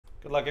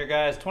Good luck here,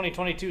 guys.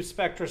 2022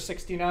 Spectra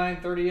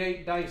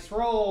 6938 dice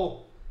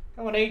roll.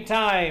 Going 8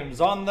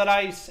 times on the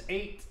dice.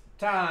 8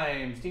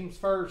 times. Teams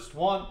first.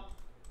 1,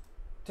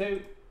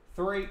 2,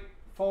 3,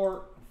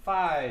 4,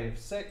 5,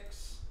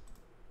 6,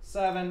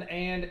 7,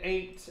 and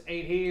 8.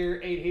 8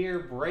 here, 8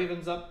 here.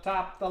 Ravens up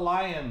top. The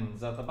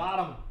Lions at the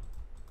bottom.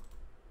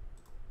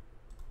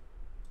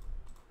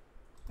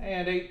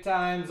 And 8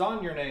 times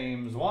on your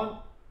names. 1,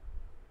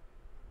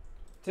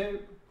 2,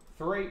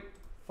 3,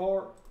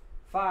 4,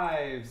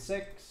 5,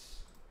 6,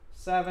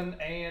 7,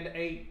 and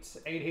 8.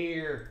 8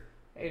 here.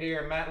 8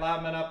 here. Matt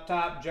Loudman up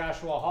top.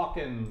 Joshua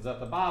Hawkins at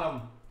the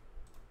bottom.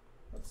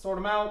 Let's sort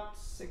them out.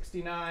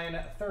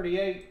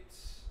 6938.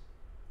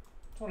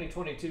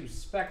 2022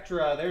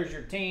 Spectra. There's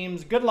your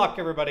teams. Good luck,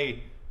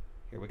 everybody.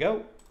 Here we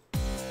go.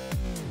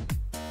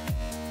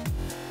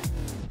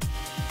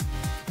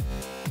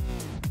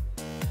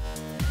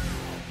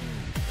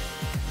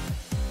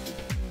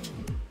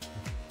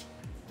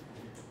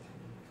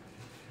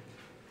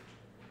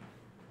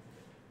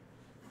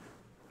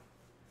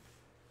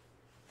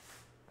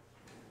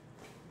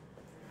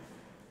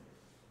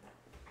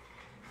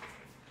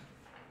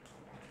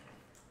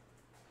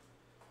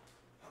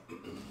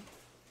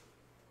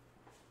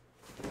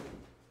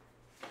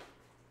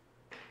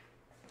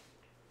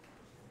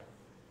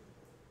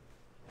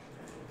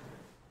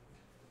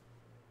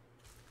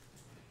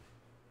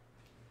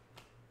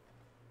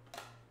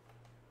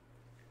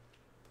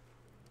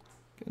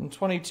 Getting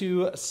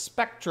 22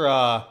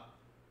 Spectra.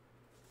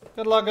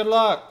 Good luck, good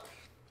luck.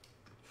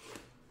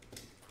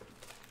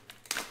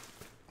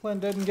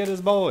 Clint didn't get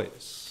his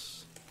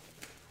boys.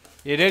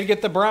 You did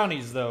get the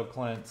brownies though,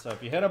 Clint. So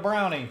if you hit a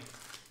brownie,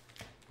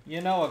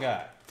 you know a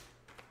guy.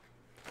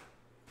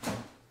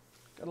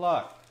 Good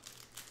luck.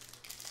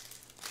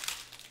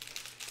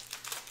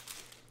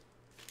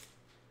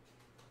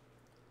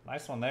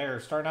 Nice one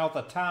there. Starting out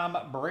with the Tom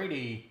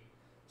Brady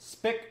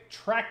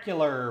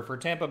Spectacular for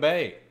Tampa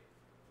Bay.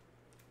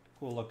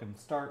 Cool looking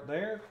start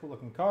there. Cool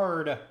looking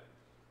card.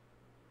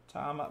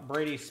 Tom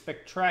Brady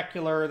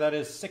Spectacular. That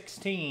is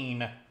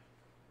 16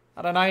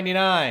 out of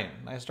 99.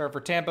 Nice start for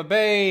Tampa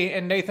Bay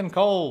and Nathan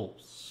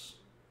Coles.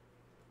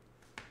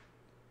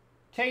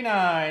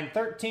 K9,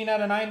 13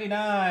 out of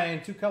 99.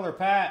 2-color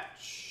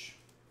patch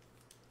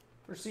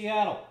for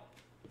Seattle.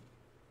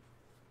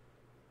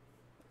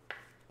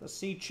 The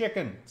Sea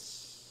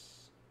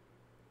Chickens.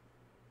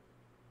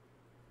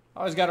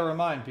 Always got to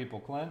remind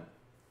people, Clint.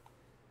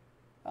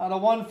 The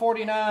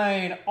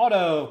 149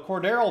 auto,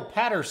 Cordero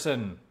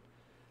Patterson.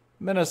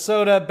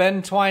 Minnesota,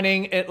 Ben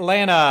Twining,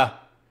 Atlanta,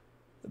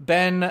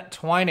 Ben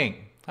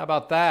Twining. How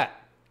about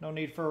that? No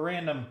need for a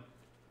random.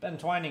 Ben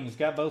Twining's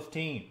got both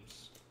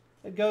teams.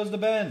 It goes to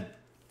Ben.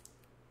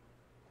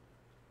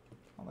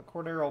 On the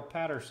Cordero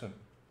Patterson.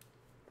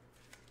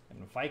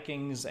 And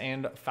Vikings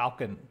and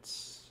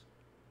Falcons.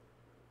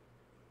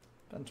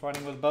 Ben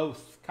Twining with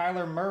both.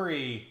 Kyler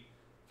Murray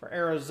for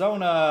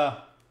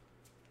Arizona.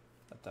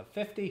 At the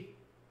 50.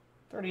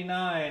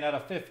 39 out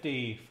of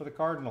 50 for the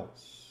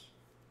Cardinals.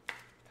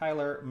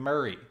 Kyler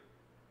Murray.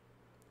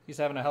 He's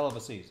having a hell of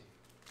a season.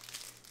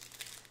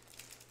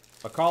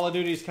 But Call of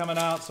Duty's coming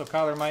out, so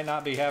Kyler might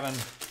not be having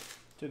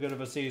too good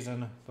of a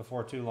season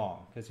before too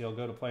long, because he'll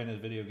go to playing his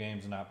video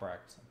games and not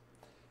practicing.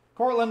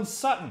 Cortland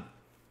Sutton.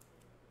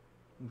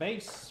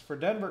 Base for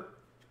Denver.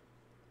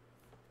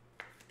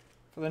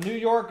 For the New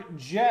York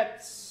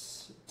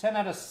Jets, 10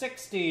 out of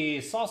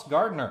 60, Sauce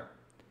Gardner.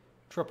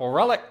 Triple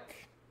relic.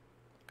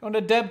 Going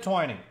to Deb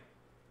Twining.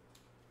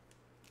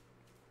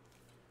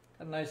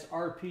 Got a nice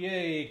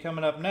RPA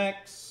coming up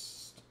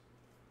next.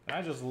 And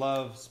I just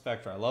love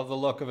Spectra. I love the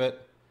look of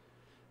it.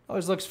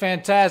 Always looks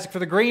fantastic for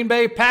the Green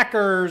Bay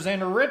Packers.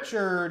 And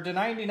Richard to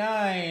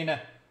 99.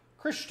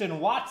 Christian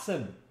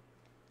Watson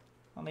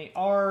on the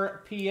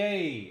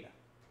RPA.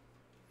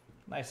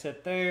 Nice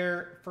hit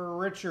there for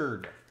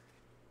Richard.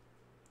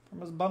 From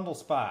his bundle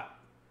spot.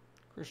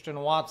 Christian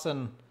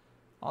Watson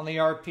on the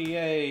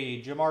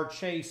RPA. Jamar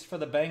Chase for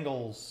the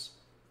Bengals.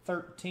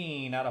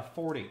 13 out of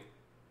 40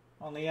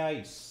 on the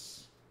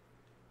ice.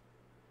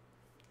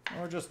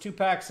 And we're just 2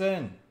 packs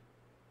in.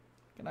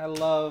 And I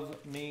love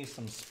me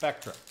some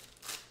Spectra.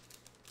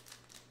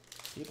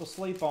 People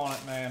sleep on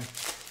it, man.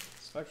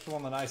 Spectra's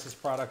one of the nicest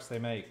products they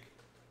make.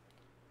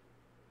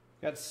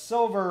 Got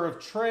silver of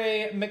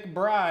Trey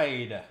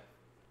McBride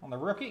on the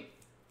rookie.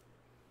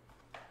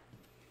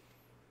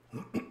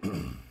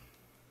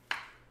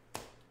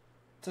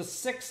 To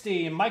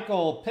 60,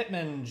 Michael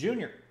Pittman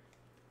Jr.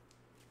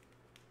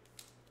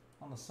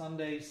 on the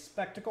Sunday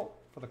Spectacle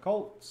for the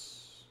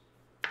Colts.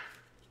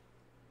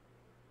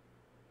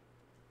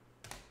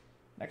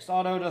 Next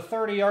auto to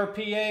 30,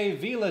 RPA,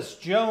 Velus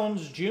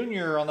Jones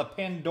Jr. on the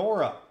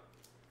Pandora.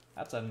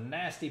 That's a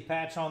nasty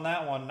patch on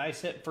that one.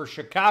 Nice hit for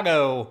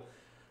Chicago.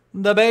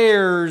 The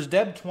Bears,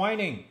 Deb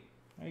Twining.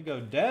 There you go,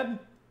 Deb.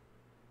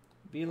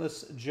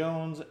 Velus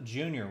Jones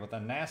Jr. with a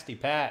nasty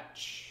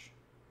patch.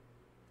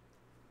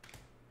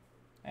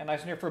 And nice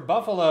one here for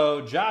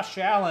Buffalo, Josh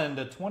Allen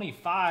to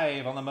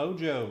 25 on the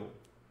Mojo.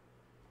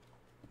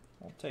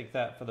 We'll take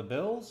that for the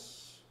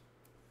Bills.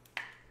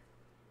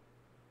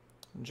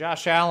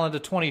 Josh Allen to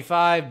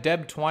 25.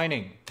 Deb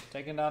Twining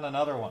taking down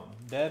another one.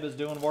 Deb is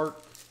doing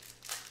work.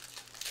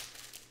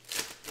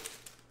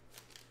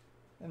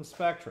 And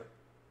Spectra.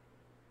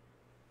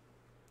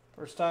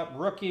 First up,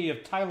 rookie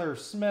of Tyler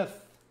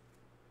Smith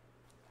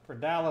for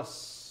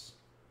Dallas.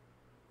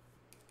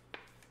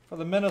 For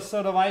the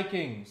Minnesota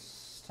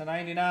Vikings, to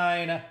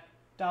 99,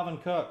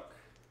 Dalvin Cook.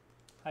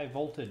 High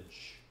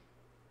voltage.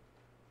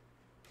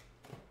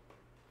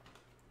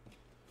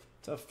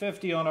 To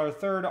 50 on our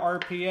third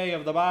RPA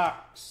of the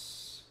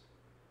box.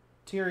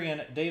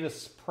 Tyrion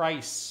Davis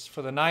Price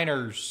for the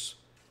Niners.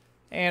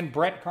 And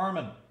Brett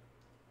Carman.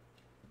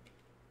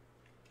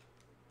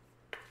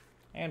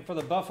 And for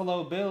the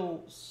Buffalo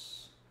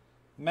Bills,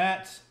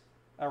 Matt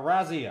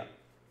Arazia.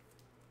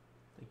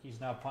 I think he's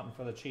now punting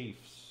for the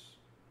Chiefs.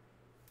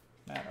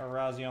 Matt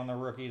Arazia on the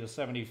rookie to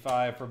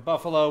 75 for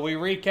Buffalo. We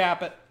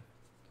recap it.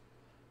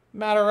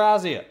 Matt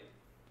Arazia.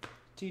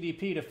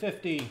 TDP to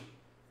 50.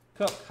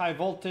 Cook, high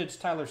voltage,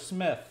 Tyler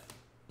Smith.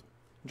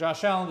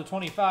 Josh Allen to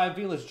 25.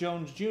 Velus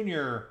Jones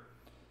Jr.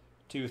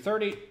 to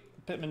 30.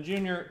 Pittman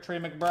Jr., Trey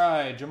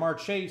McBride, Jamar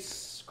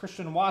Chase,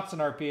 Christian Watson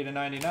RPA to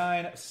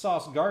 99,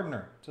 Sauce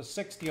Gardner to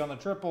 60 on the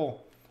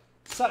triple,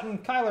 Sutton,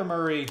 Kyler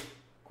Murray,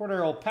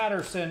 Cordero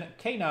Patterson,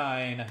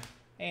 K9,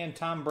 and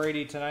Tom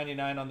Brady to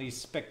 99 on the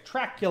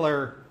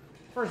spectacular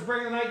first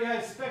break of the night,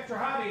 guys. Spectra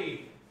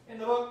Hobby in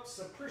the books.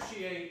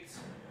 Appreciate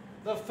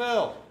the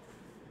fill.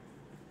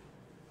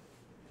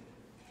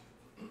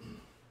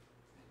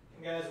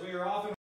 And guys, we are off.